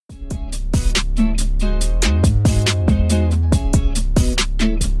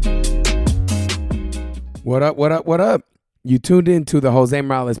What up, what up, what up? You tuned in to the Jose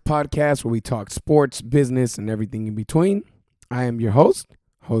Morales podcast where we talk sports, business, and everything in between. I am your host,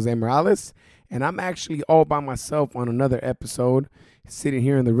 Jose Morales, and I'm actually all by myself on another episode, sitting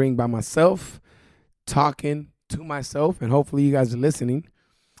here in the ring by myself, talking to myself, and hopefully you guys are listening.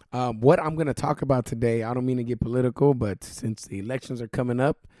 What I'm going to talk about today, I don't mean to get political, but since the elections are coming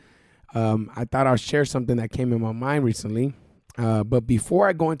up, I thought I'll share something that came in my mind recently. But before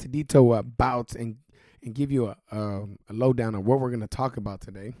I go into detail about and give you a lowdown on what we're going to talk about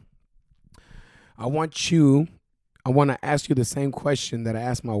today, I want to ask you the same question that I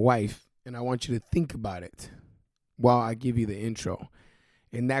asked my wife, and I want you to think about it while I give you the intro.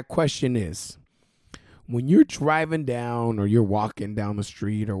 And that question is, when you're driving down or you're walking down the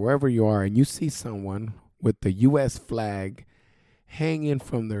street or wherever you are and you see someone with the U.S. flag hanging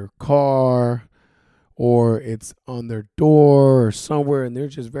from their car or it's on their door or somewhere and they're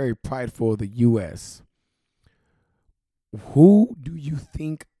just very prideful of the U.S., who do you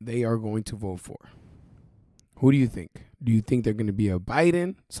think they are going to vote for? Who do you think? Do you think they're going to be a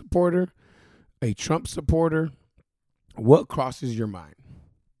Biden supporter, a Trump supporter? What crosses your mind?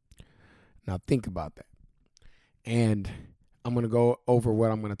 Now think about that. And I'm going to go over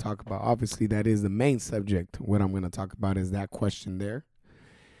what I'm going to talk about. Obviously, that is the main subject. What I'm going to talk about is that question there.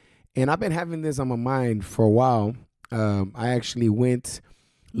 And I've been having this on my mind for a while. I actually went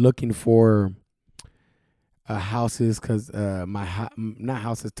looking for houses because not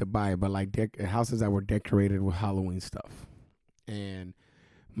houses to buy, but like houses that were decorated with Halloween stuff. And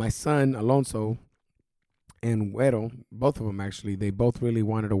my son, Alonso, and Güero, both of them actually, they both really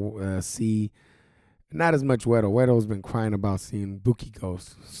wanted to see. Not as much Güero. Güero's been crying about seeing Buki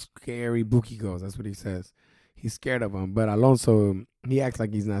ghosts. Scary Buki ghosts. That's what he says. He's scared of them. But Alonso, he acts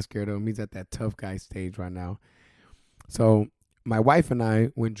like he's not scared of him. He's at that tough guy stage right now. So my wife and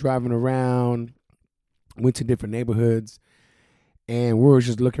I went driving around, went to different neighborhoods, and we were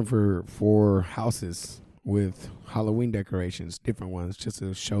just looking for houses with Halloween decorations, different ones, just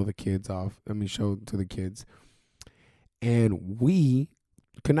to show the kids off. Show to the kids. And we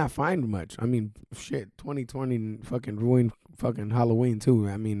could not find much. 2020 fucking ruined fucking Halloween too.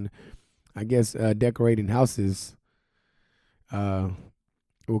 I guess decorating houses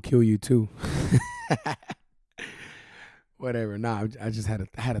will kill you too. Whatever. Nah, I just had to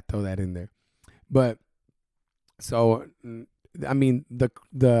throw that in there. But so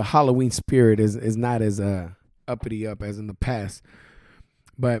the Halloween spirit is not as uppity up as in the past.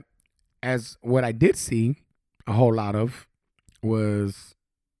 But as what I did see a whole lot of was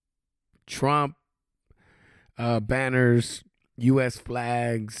Trump banners, U.S.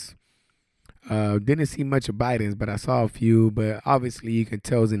 flags. Didn't see much of Biden's, but I saw a few. But obviously, you can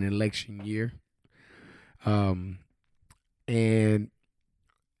tell it's an election year. And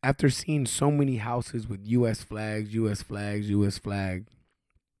after seeing so many houses with U.S. flags, U.S. flags, U.S. flag,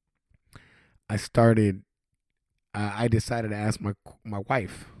 I decided to ask my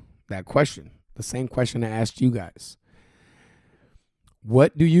wife that question, the same question I asked you guys.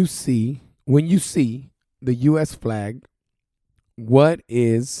 What do you see when you see the U.S. flag? What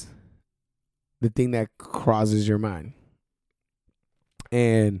is the thing that crosses your mind?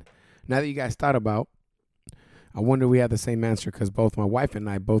 And now that you guys thought about, I wonder we have the same answer because both my wife and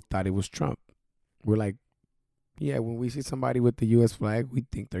I both thought it was Trump. We're like, yeah, when we see somebody with the U.S. flag, we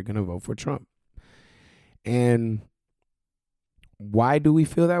think they're going to vote for Trump. And why do we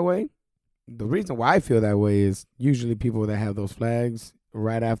feel that way? The reason why I feel that way is usually people that have those flags,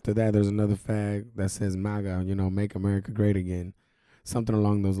 right after that, there's another flag that says MAGA, Make America Great Again, something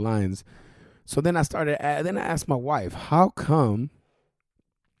along those lines. So then I asked my wife, how come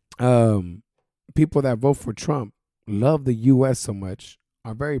people that vote for Trump love the U.S. so much,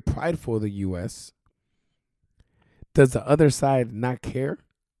 are very prideful of the U.S.? Does the other side not care?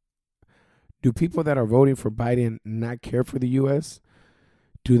 Do people that are voting for Biden not care for the U.S.?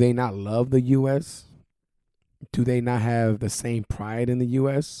 Do they not love the U.S.? Do they not have the same pride in the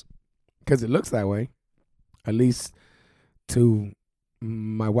U.S.? Because it looks that way, at least to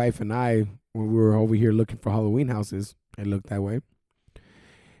my wife and I, when we were over here looking for Halloween houses, it looked that way.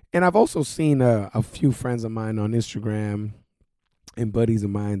 And I've also seen a few friends of mine on Instagram and buddies of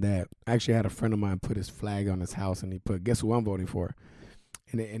mine that actually had a friend of mine put his flag on his house and he put, guess who I'm voting for?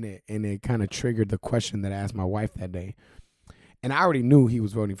 And it kind of triggered the question that I asked my wife that day. And I already knew he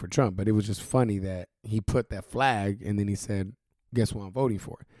was voting for Trump, but it was just funny that he put that flag and then he said, guess who I'm voting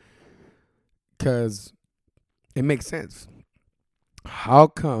for? Because it makes sense. How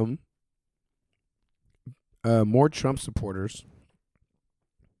come more Trump supporters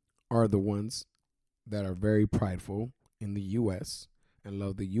are the ones that are very prideful in the U.S. and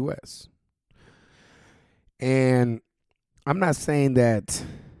love the U.S.? And I'm not saying that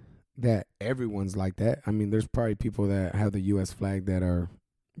everyone's like that. I mean, there's probably people that have the U.S. flag that are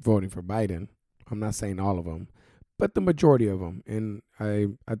voting for Biden. I'm not saying all of them, but the majority of them. And I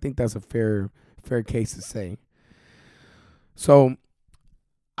think that's a fair case to say. So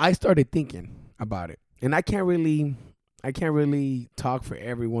I started thinking about it, and I can't really talk for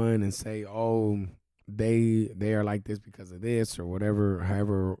everyone and say, oh, they are like this because of this or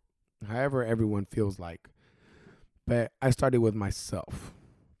whatever, however everyone feels like. But I started with myself.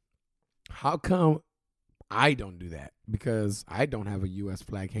 How come I don't do that? Because I don't have a U.S.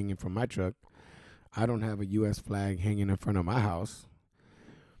 flag hanging from my truck. I don't have a U.S. flag hanging in front of my house.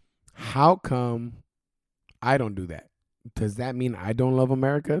 How come I don't do that? Does that mean I don't love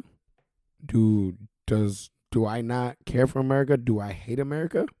America? Do I not care for America? Do I hate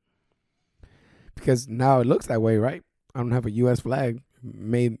America? Because now it looks that way, right? I don't have a U.S. flag.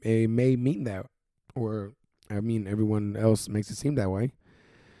 It may mean that, or I mean, everyone else makes it seem that way.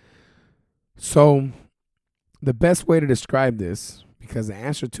 So the best way to describe this, because the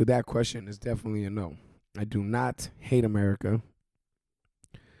answer to that question is definitely a no. I do not hate America.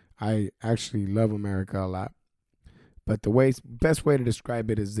 I actually love America a lot. But the best way to describe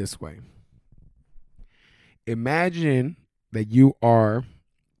it is this way. Imagine that you are,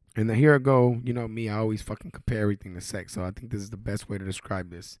 and here I go, you know me, I always fucking compare everything to sex. So I think this is the best way to describe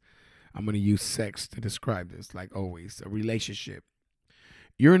this. I'm going to use sex to describe this, like always. A relationship.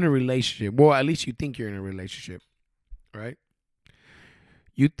 You're in a relationship. Well, at least you think you're in a relationship, right?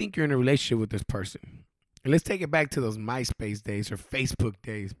 You think you're in a relationship with this person. And let's take it back to those MySpace days or Facebook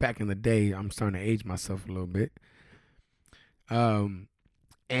days. Back in the day, I'm starting to age myself a little bit. And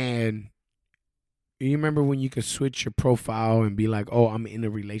you remember when you could switch your profile and be like, oh, I'm in a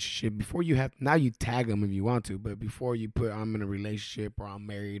relationship. Before you have, now you tag them if you want to, but before you put I'm in a relationship or I'm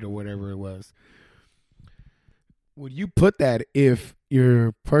married or whatever it was. Would you put that if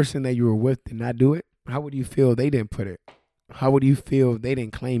your person that you were with did not do it? How would you feel if they didn't put it? How would you feel if they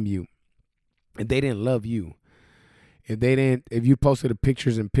didn't claim you? If they didn't love you? If you posted the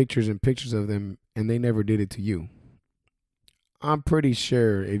pictures and pictures and pictures of them and they never did it to you? I'm pretty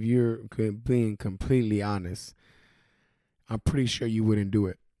sure, if you're being completely honest, I'm pretty sure you wouldn't do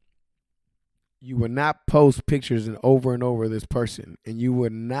it. You would not post pictures and over of this person, and you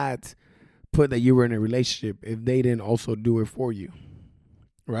would not put that you were in a relationship if they didn't also do it for you,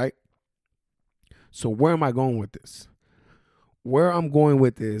 right? So where am I going with this? Where I'm going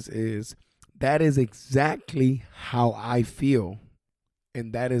with this is that is exactly how I feel,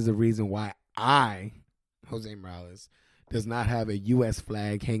 and that is the reason why I, Jose Morales, does not have a U.S.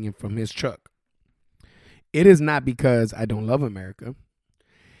 flag hanging from his truck. It is not because I don't love America.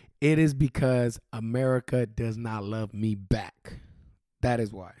 It is because America does not love me back. That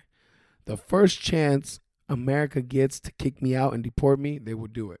is why. The first chance America gets to kick me out and deport me, they will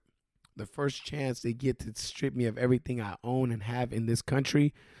do it. The first chance they get to strip me of everything I own and have in this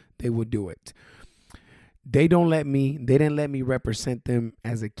country, they will do it. They didn't let me represent them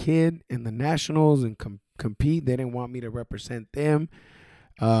as a kid in the Nationals and compete. They didn't want me to represent them.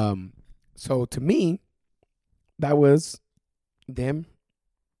 So to me, that was them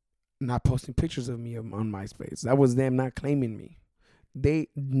not posting pictures of me on MySpace. That was them not claiming me. They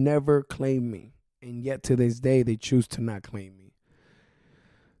never claimed me. And yet to this day, they choose to not claim me.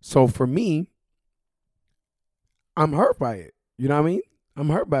 So for me, I'm hurt by it. You know what I mean? I'm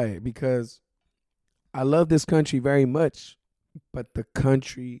hurt by it because I love this country very much, but the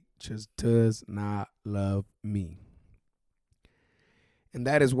country just does not love me. And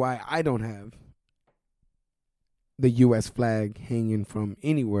that is why I don't have the U.S. flag hanging from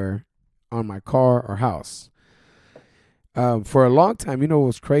anywhere on my car or house. For a long time, you know what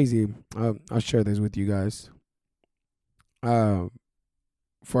was crazy? I'll share this with you guys.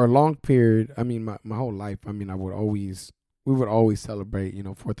 For a long period, I mean, my whole life, I mean, we would always celebrate,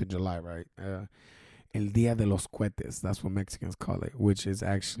 4th of July, right? El Día de los Cohetes, that's what Mexicans call it, which is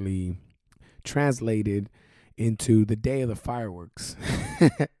actually translated into the day of the fireworks.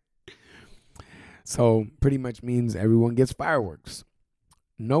 So pretty much means everyone gets fireworks.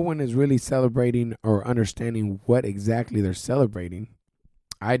 No one is really celebrating or understanding what exactly they're celebrating.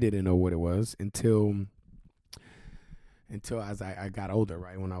 I didn't know what it was until as I got older,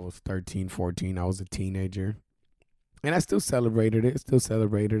 right? When I was 13, 14, I was a teenager. And I still celebrated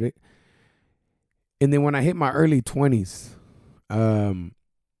it. And then when I hit my early 20s, and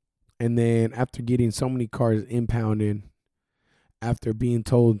then after getting so many cars impounded, after being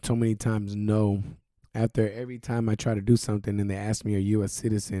told so many times no, after every time I try to do something and they asked me, are you a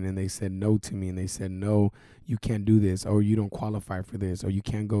citizen? And they said no to me. And they said, no, you can't do this, or you don't qualify for this, or you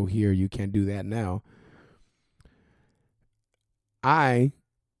can't go here, you can't do that now. I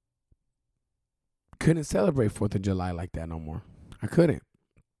couldn't celebrate 4th of July like that no more. I couldn't.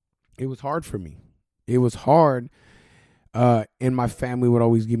 It was hard for me. It was hard. And my family would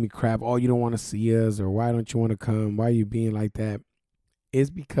always give me crap. Oh, you don't want to see us, or why don't you want to come? Why are you being like that? It's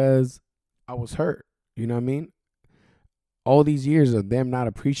because I was hurt. You know what I mean? All these years of them not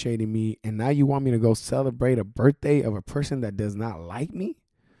appreciating me, and now you want me to go celebrate a birthday of a person that does not like me?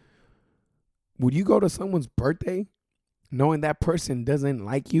 Would you go to someone's birthday knowing that person doesn't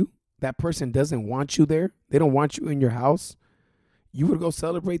like you? That person doesn't want you there? They don't want you in your house? You would go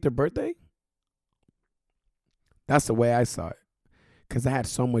celebrate their birthday? That's the way I saw it. Because I had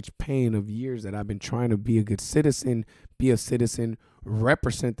so much pain of years that I've been trying to be a good citizen,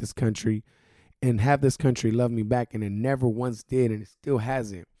 represent this country, and have this country love me back. And it never once did, and it still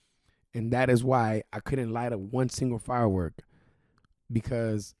hasn't. And that is why I couldn't light up one single firework,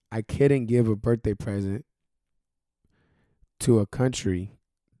 because I couldn't give a birthday present to a country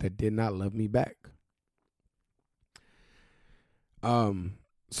that did not love me back.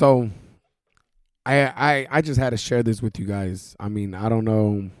 So I just had to share this with you guys. I mean, I don't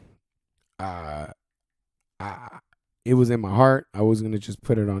know. It was in my heart. I was gonna just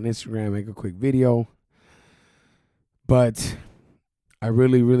put it on Instagram, make a quick video, but I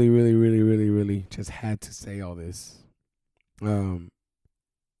really, really, really, really, really, really just had to say all this. I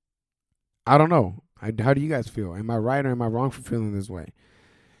don't know. How do you guys feel? Am I right or am I wrong for feeling this way?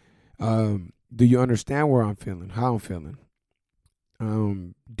 Do you understand where I'm feeling? How I'm feeling?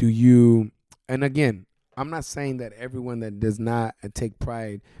 Do you? And again, I'm not saying that everyone that does not take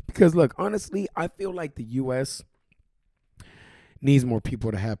pride, because look, honestly, I feel like the U.S. needs more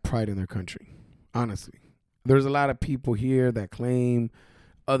people to have pride in their country. Honestly, there's a lot of people here that claim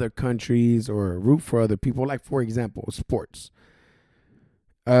other countries or root for other people. Like, for example, sports.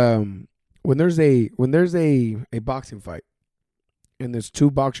 When there's a boxing fight, and there's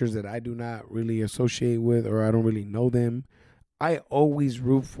two boxers that I do not really associate with, or I don't really know them, I always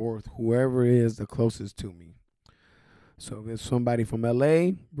root for whoever is the closest to me. So if it's somebody from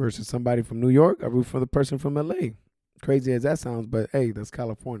LA versus somebody from New York, I root for the person from LA. Crazy as that sounds, but hey, that's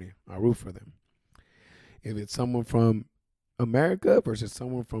California. I root for them. If it's someone from America versus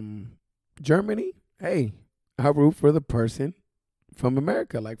someone from Germany, hey, I root for the person from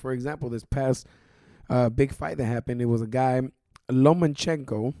America. Like, for example, this past big fight that happened, it was a guy,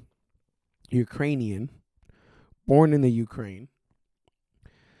 Lomachenko, Ukrainian, born in the Ukraine,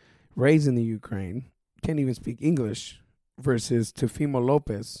 raised in the Ukraine, can't even speak English, versus Teofimo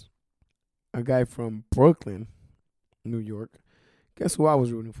Lopez, a guy from Brooklyn, New York. Guess who I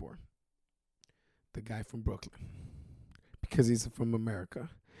was rooting for? The guy from Brooklyn, because he's from America.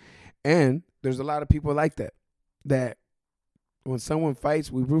 And there's a lot of people like that, that when someone fights,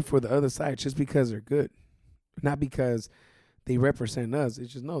 we root for the other side just because they're good, not because they represent us.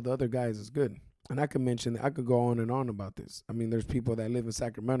 It's just, no, the other guys is good. And I could go on and on about this. I mean, there's people that live in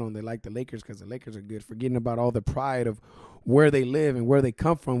Sacramento and they like the Lakers because the Lakers are good, forgetting about all the pride of where they live and where they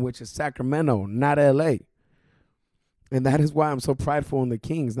come from, which is Sacramento, not LA. And that is why I'm so prideful in the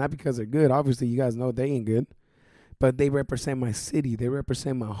Kings, not because they're good. Obviously, you guys know they ain't good, but they represent my city. They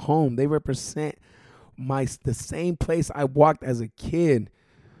represent my home. They represent the same place I walked as a kid,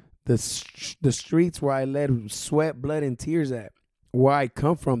 the streets where I led sweat, blood, and tears at, where I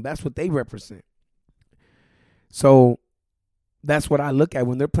come from. That's what they represent. So that's what I look at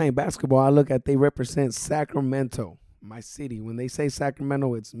when they're playing basketball. I look at, they represent Sacramento, my city. When they say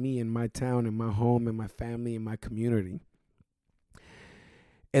Sacramento, it's me and my town and my home and my family and my community.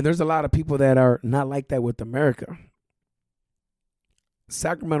 And there's a lot of people that are not like that with America.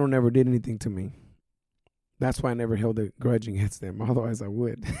 Sacramento never did anything to me. That's why I never held a grudge against them. Otherwise, I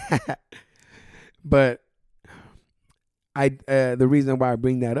would. But the reason why I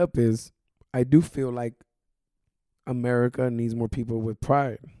bring that up is I do feel like America needs more people with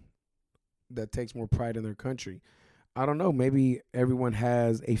pride, that takes more pride in their country. I don't know. Maybe everyone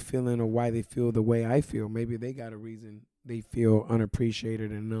has a feeling of why they feel the way I feel. Maybe they got a reason they feel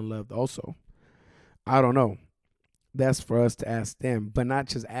unappreciated and unloved also. I don't know. That's for us to ask them, but not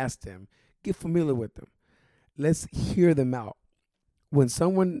just ask them. Get familiar with them. Let's hear them out. When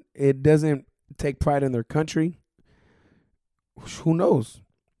someone doesn't take pride in their country, who knows?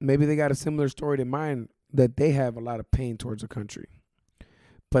 Maybe they got a similar story to mine, that they have a lot of pain towards the country.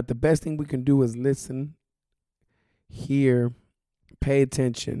 But the best thing we can do is listen, hear, pay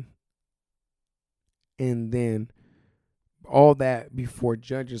attention, and then all that before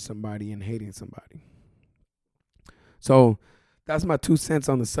judging somebody and hating somebody. So that's my 2 cents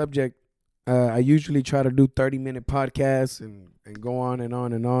on the subject. I usually try to do 30-minute podcasts and go on and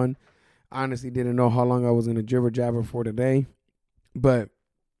on and on. I honestly didn't know how long I was going to jibber jabber for today. But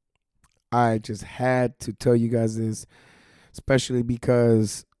I just had to tell you guys this, especially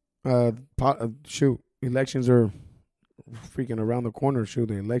because, elections are freaking around the corner. Shoot,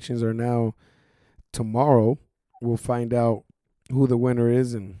 the elections are now tomorrow. We'll find out who the winner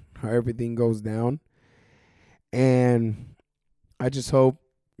is and how everything goes down. And I just hope,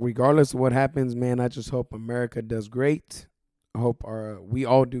 regardless of what happens, man, I just hope America does great. I hope we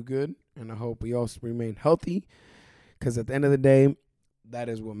all do good, and I hope we all remain healthy, because at the end of the day, that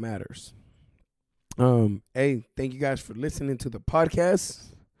is what matters. Hey, thank you guys for listening to the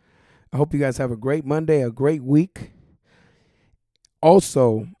podcast. I hope you guys have a great Monday, a great week.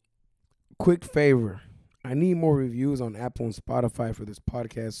 Also, quick favor, I need more reviews on Apple and Spotify for this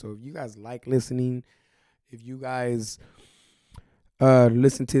podcast. So if you guys like listening, if you guys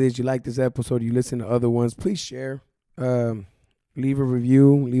listen to this, you like this episode, you listen to other ones, please share. Leave a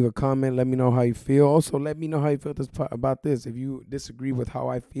review, leave a comment, let me know how you feel. Also, let me know how you feel about this. If you disagree with how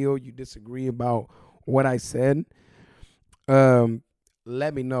I feel, you disagree about what I said,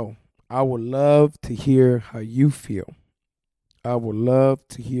 let me know. I would love to hear how you feel. I would love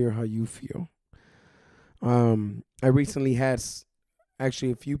to hear how you feel. I recently had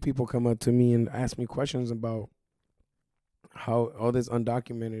actually a few people come up to me and ask me questions about how all this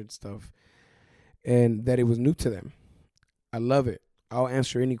undocumented stuff, and that it was new to them. I love it. I'll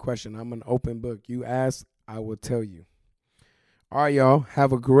answer any question. I'm an open book. You ask, I will tell you. All right, y'all.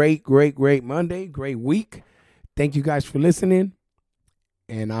 Have a great, great, great Monday, great week. Thank you guys for listening,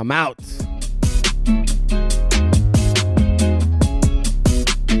 and I'm out.